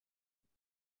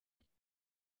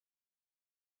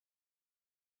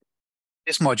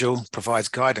This module provides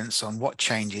guidance on what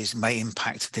changes may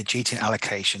impact the GTIN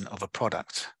allocation of a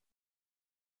product.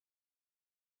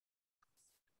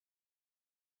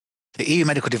 The EU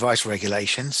medical device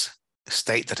regulations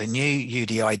state that a new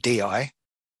UDI-DI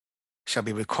shall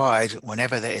be required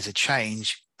whenever there is a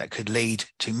change that could lead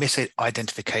to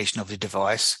misidentification of the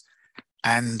device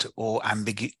and or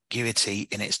ambiguity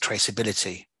in its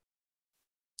traceability.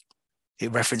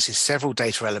 It references several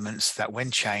data elements that, when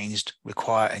changed,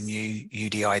 require a new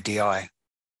UDI-DI.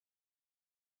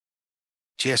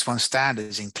 GS1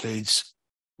 standards includes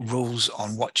rules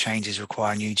on what changes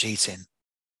require a new GTIN.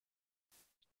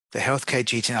 The healthcare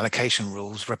GTIN allocation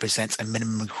rules represent a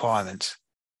minimum requirement.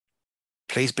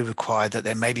 Please be required that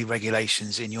there may be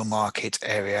regulations in your market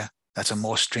area that are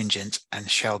more stringent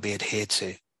and shall be adhered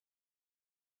to.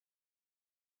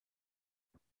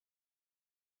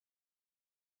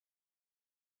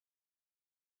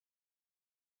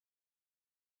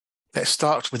 Let's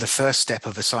start with the first step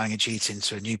of assigning a GTIN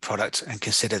to a new product and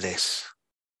consider this.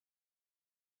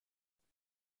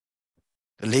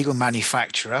 The legal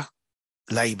manufacturer,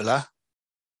 labeler,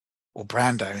 or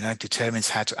brand owner determines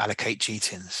how to allocate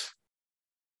GTINs.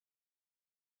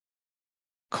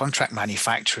 Contract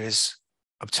manufacturers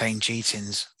obtain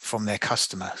GTINs from their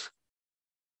customers.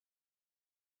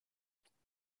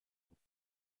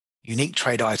 Unique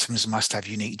trade items must have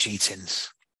unique GTINs.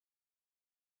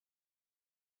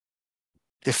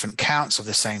 Different counts of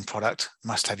the same product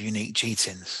must have unique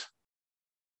GTINs.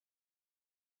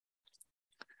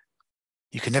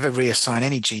 You can never reassign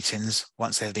any GTINs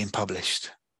once they have been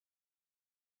published.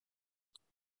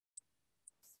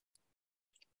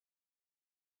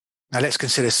 Now let's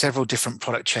consider several different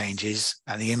product changes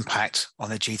and the impact on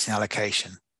the GTIN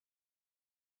allocation.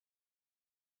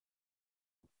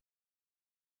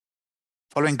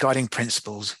 Following guiding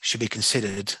principles should be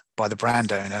considered by the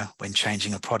brand owner when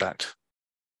changing a product.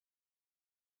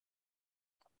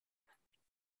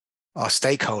 Are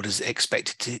stakeholders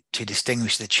expected to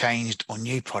distinguish the changed or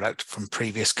new product from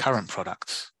previous current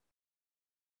products?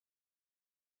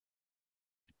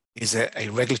 Is there a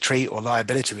regulatory or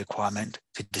liability requirement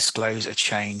to disclose a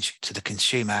change to the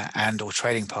consumer and/or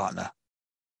trading partner?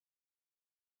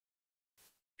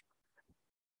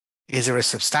 Is there a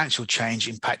substantial change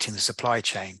impacting the supply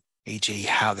chain, e.g.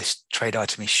 how this trade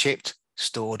item is shipped,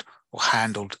 stored, or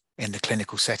handled in the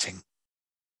clinical setting?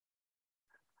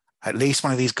 At least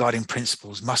one of these guiding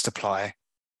principles must apply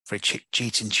for a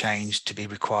GTIN change to be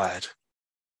required.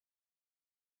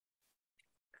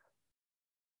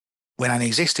 When an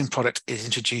existing product is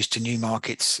introduced to new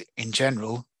markets in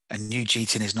general, a new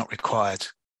GTIN is not required.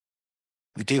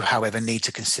 We do, however, need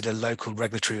to consider local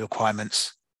regulatory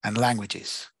requirements and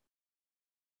languages.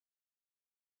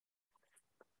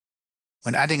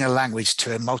 When adding a language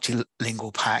to a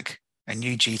multilingual pack, a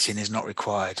new GTIN is not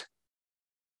required.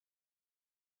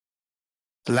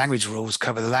 The language rules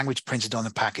cover the language printed on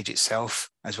the package itself,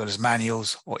 as well as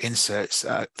manuals or inserts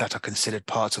that are considered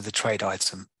parts of the trade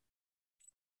item.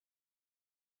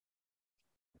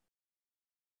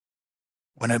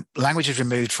 When a language is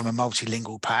removed from a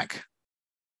multilingual pack,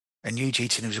 a new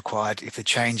GTIN is required if the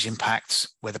change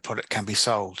impacts where the product can be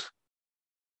sold.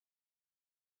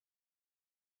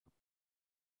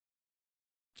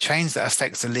 Change that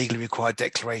affects the legally required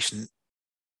declaration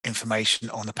information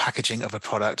on the packaging of a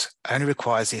product only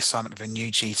requires the assignment of a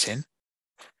new GTIN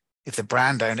if the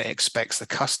brand owner expects the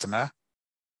customer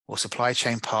or supply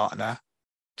chain partner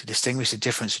to distinguish the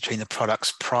difference between the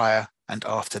products prior and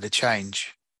after the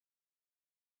change.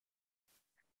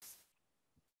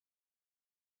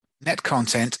 Net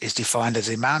content is defined as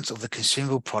the amount of the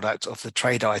consumable product of the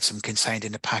trade item contained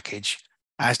in the package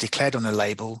as declared on the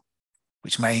label,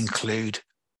 which may include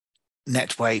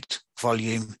net weight,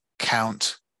 volume,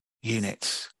 count,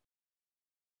 units.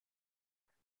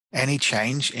 Any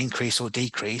change, increase or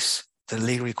decrease to the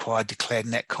legally required declared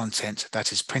net content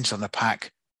that is printed on the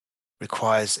pack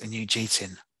requires a new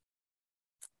GTIN.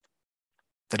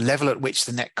 The level at which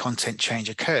the net content change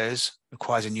occurs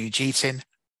requires a new GTIN,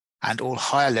 and all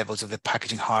higher levels of the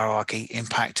packaging hierarchy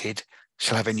impacted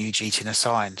shall have a new GTIN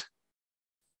assigned.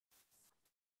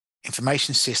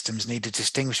 Information systems need to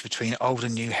distinguish between old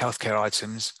and new healthcare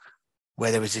items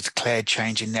where there is a declared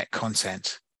change in net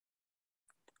content.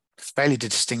 Failure to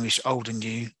distinguish old and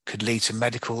new could lead to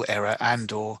medical error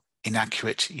and/or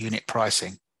inaccurate unit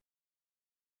pricing.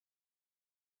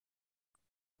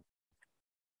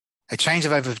 A change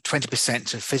of over 20%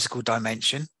 to physical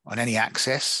dimension on any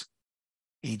axis,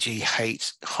 e.g.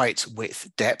 height, width,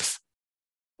 depth,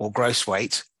 or gross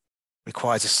weight,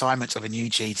 requires assignment of a new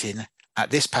GTIN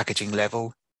at this packaging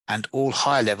level and all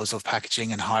higher levels of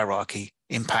packaging and hierarchy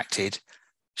impacted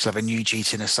shall have a new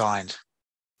GTIN assigned.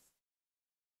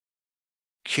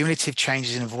 Cumulative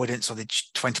changes in avoidance of the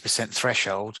 20%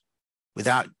 threshold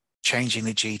without changing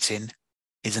the GTIN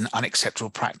is an unacceptable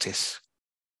practice.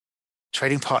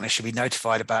 Trading partners should be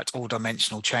notified about all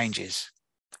dimensional changes.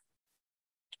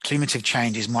 Cumulative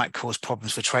changes might cause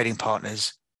problems for trading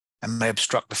partners and may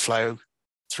obstruct the flow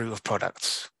through of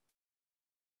products.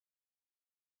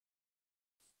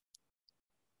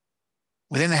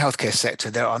 Within the healthcare sector,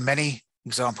 there are many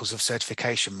examples of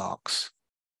certification marks.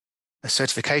 A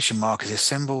certification mark is a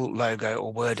symbol, logo,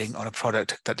 or wording on a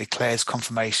product that declares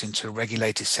conformation to a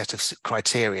regulated set of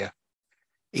criteria,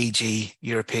 e.g.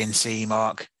 European CE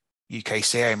mark, UK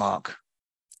CA mark.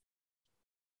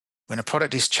 When a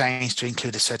product is changed to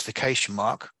include a certification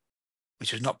mark,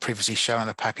 which was not previously shown on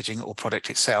the packaging or product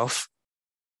itself,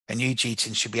 a new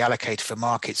GTIN should be allocated for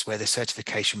markets where the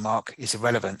certification mark is of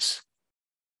relevance.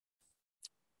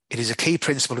 It is a key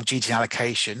principle of GTIN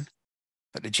allocation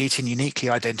that the GTIN uniquely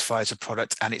identifies a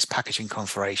product and its packaging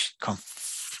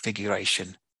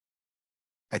configuration.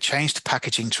 A change to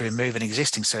packaging to remove an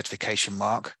existing certification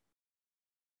mark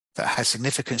that has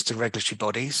significance to regulatory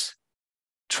bodies,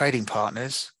 trading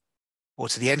partners, or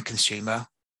to the end consumer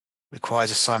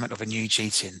requires assignment of a new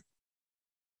GTIN.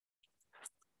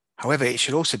 However, it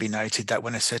should also be noted that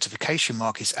when a certification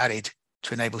mark is added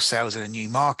to enable sales in a new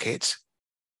market,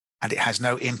 and it has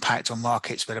no impact on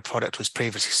markets where the product was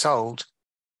previously sold,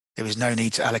 there is no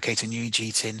need to allocate a new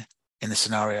GTIN in the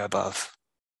scenario above.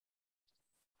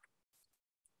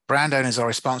 Brand owners are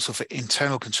responsible for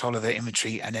internal control of their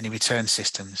inventory and any return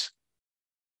systems.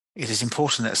 It is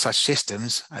important that such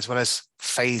systems, as well as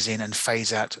phase in and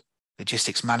phase out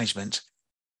logistics management,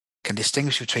 can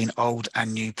distinguish between old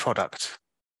and new product.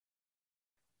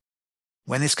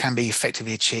 When this can be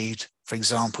effectively achieved, for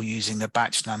example, using the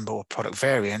batch number or product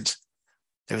variant,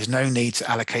 there is no need to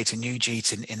allocate a new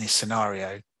GTIN in this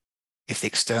scenario if the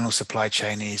external supply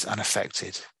chain is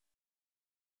unaffected.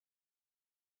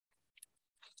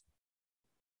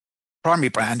 Primary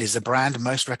brand is the brand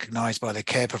most recognized by the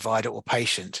care provider or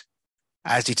patient,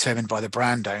 as determined by the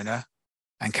brand owner,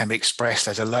 and can be expressed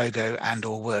as a logo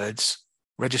and/or words,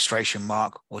 registration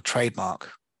mark, or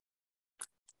trademark.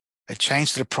 A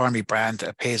change to the primary brand that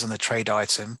appears on the trade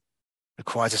item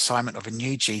requires assignment of a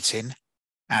new GTIN,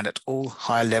 and at all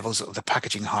higher levels of the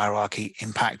packaging hierarchy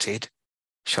impacted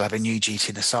shall have a new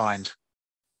GTIN assigned.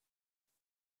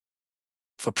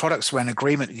 For products where an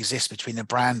agreement exists between the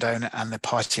brand owner and the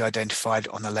party identified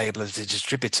on the label as the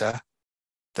distributor,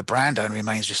 the brand owner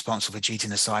remains responsible for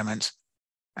GTIN assignment,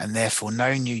 and therefore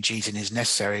no new GTIN is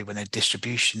necessary when the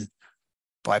distribution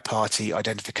by party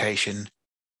identification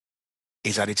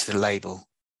is added to the label.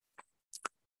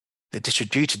 The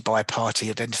distributed by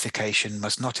party identification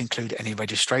must not include any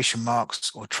registration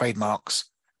marks or trademarks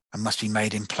and must be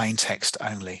made in plain text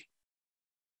only.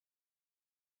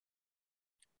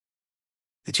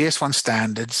 The GS1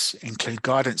 standards include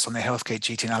guidance on the healthcare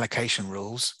GTIN allocation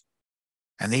rules,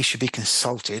 and these should be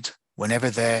consulted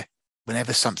whenever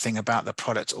something about the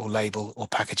product or label or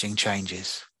packaging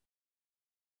changes.